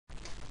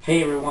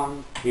Hey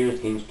everyone, here's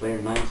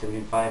Gamesplayer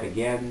 975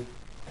 again.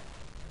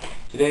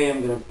 Today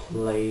I'm gonna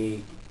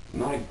play,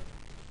 I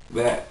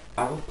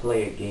will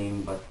play a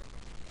game, but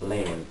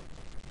later.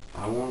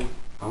 I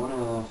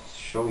wanna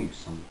show you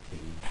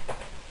something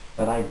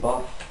that I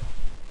bought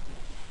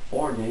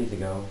 4 days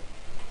ago.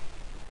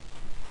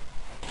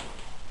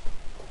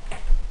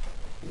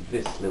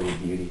 This little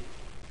beauty.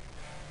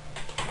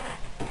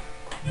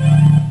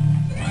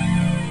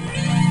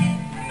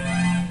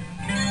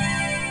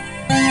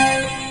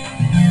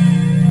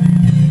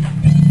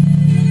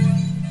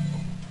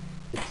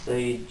 It's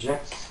a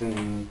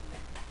Jackson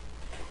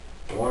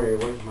Warrior.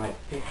 Where's my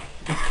pick?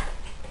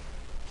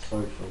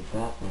 Sorry for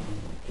that one.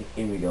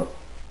 Here we go.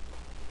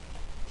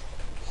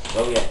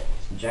 So yeah,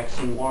 it's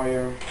Jackson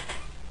Warrior.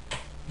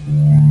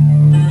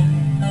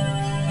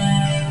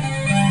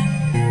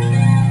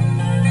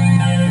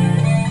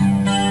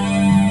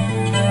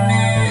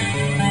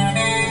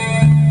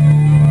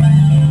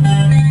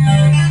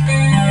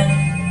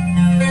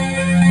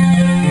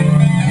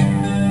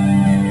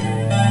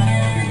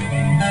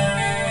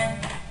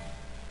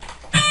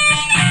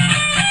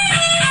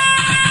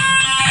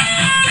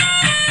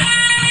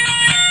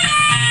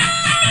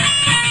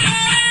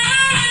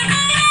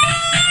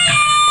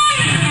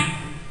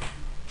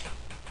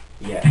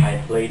 Yeah,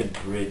 I played a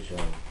bridge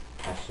of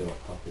Astro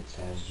Puppets,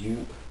 as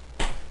you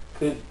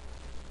could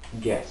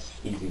guess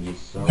easily.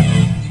 So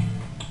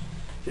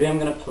today I'm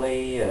gonna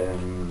play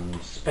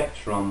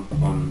Spectrum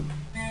from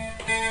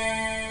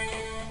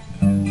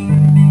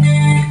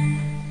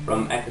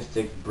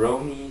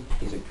AcousticBrony.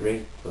 He's a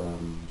great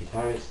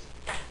guitarist.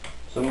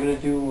 So I'm gonna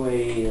do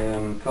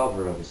a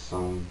cover of his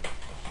song.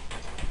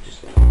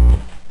 Just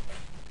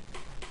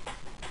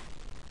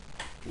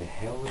the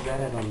hell was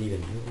that? I don't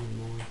even know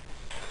anymore.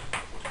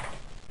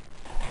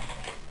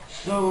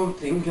 So I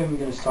think I'm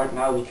gonna start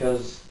now,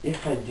 because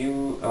if I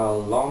do a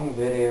long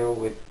video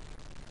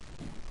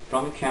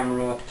from the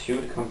camera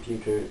to the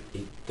computer,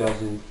 it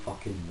doesn't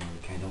fucking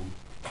work. I don't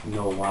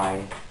know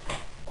why,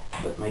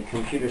 but my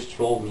computer's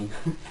trolled me.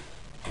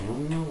 I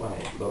don't know why,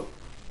 but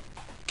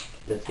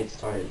let's get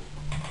started.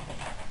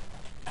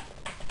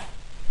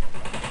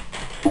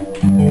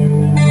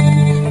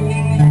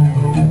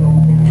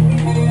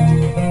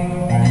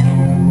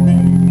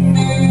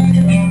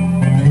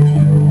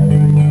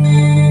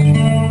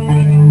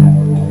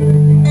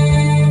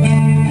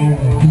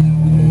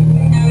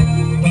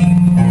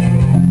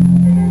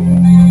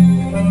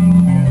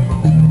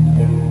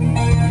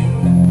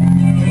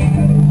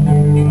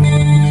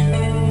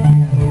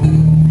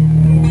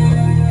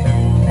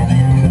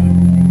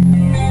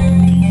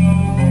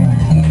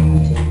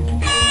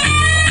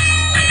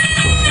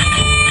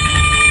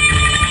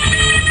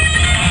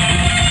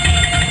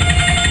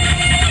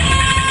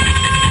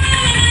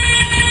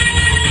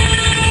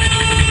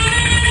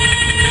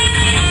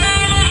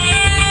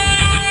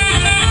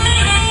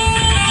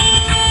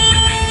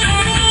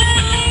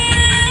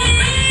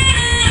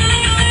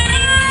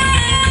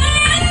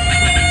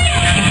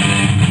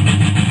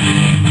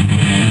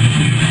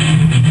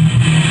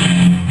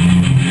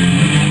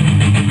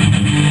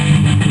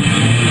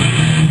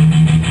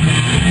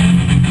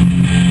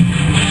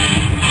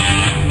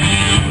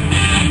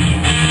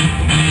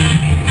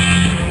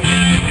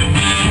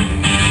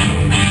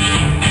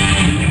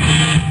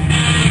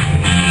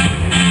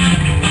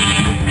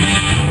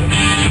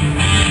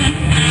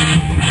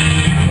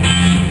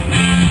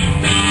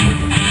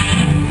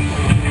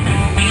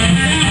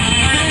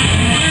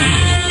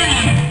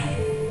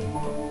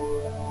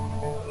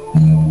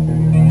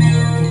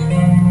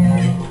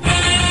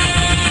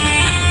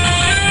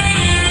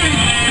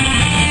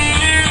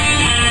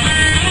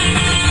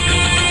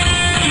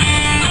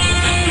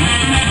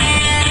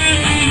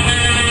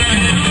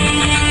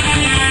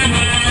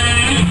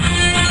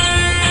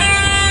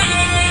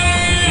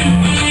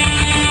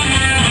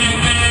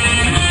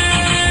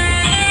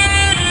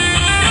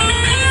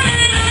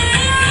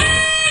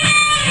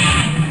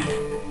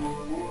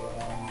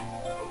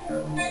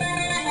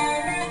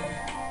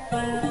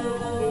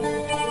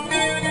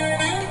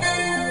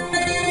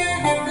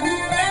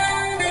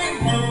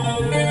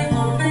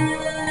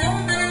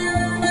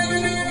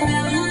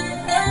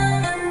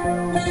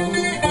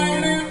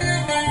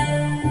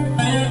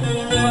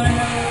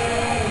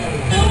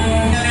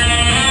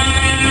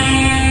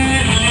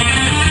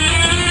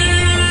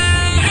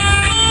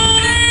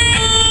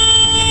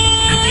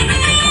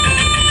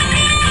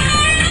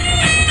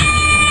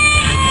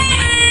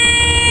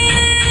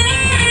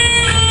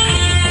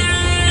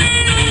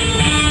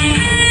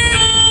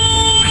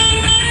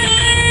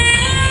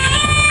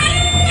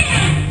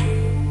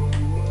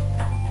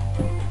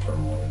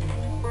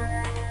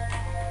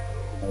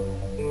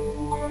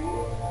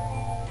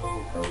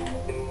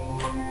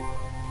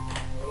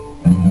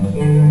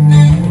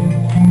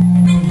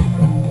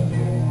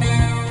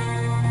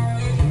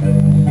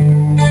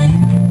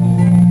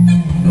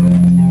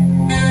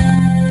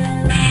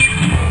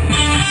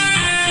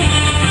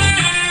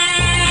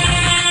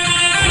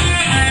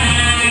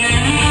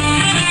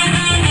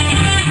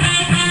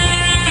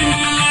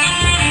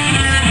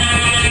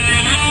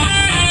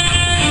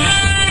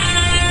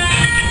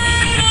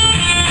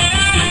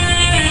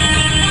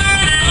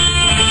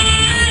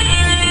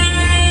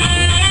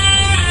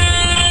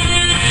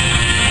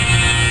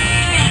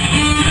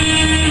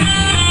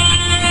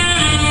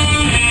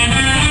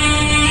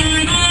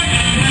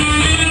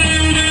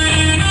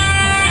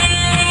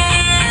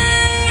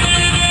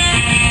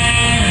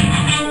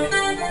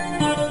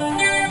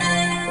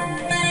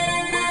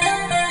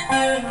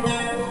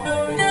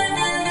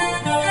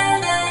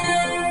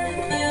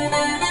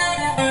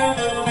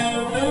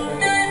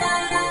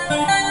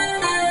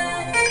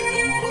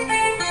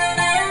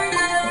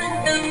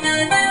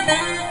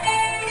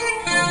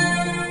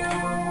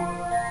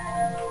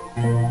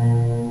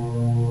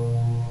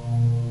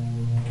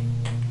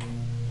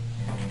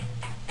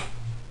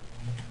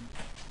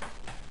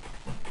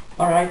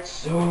 Alright,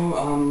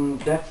 so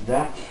that's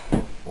that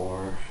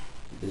for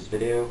this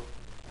video.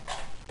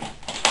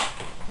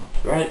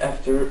 Right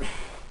after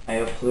I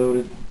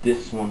uploaded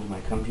this one to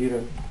my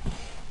computer,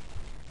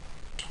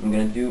 I'm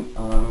gonna do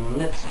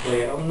let's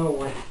play. I don't know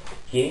what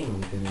game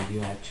I'm gonna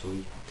do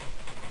actually.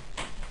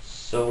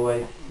 So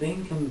I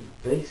think I'm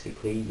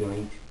basically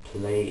going to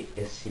play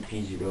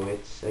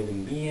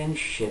SCP-087B and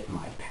shit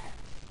my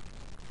pants.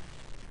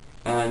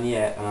 And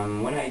yeah,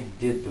 when I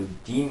did the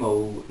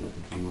demo, not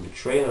the demo, the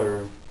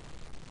trailer,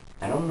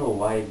 I don't know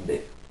why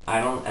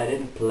I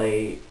didn't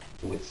play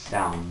with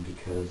sound,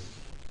 because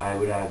I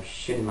would have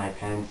shit in my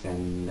pants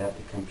and left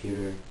the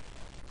computer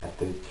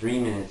after 3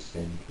 minutes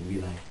and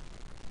be like,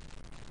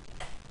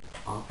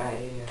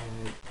 okay,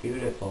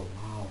 beautiful,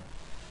 wow.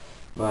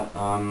 But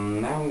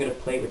now I'm gonna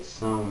play with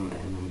sound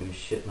and I'm gonna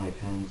shit my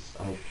pants.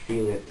 I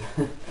feel it.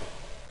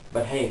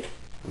 But hey,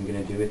 I'm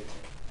gonna do it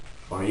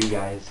for you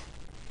guys.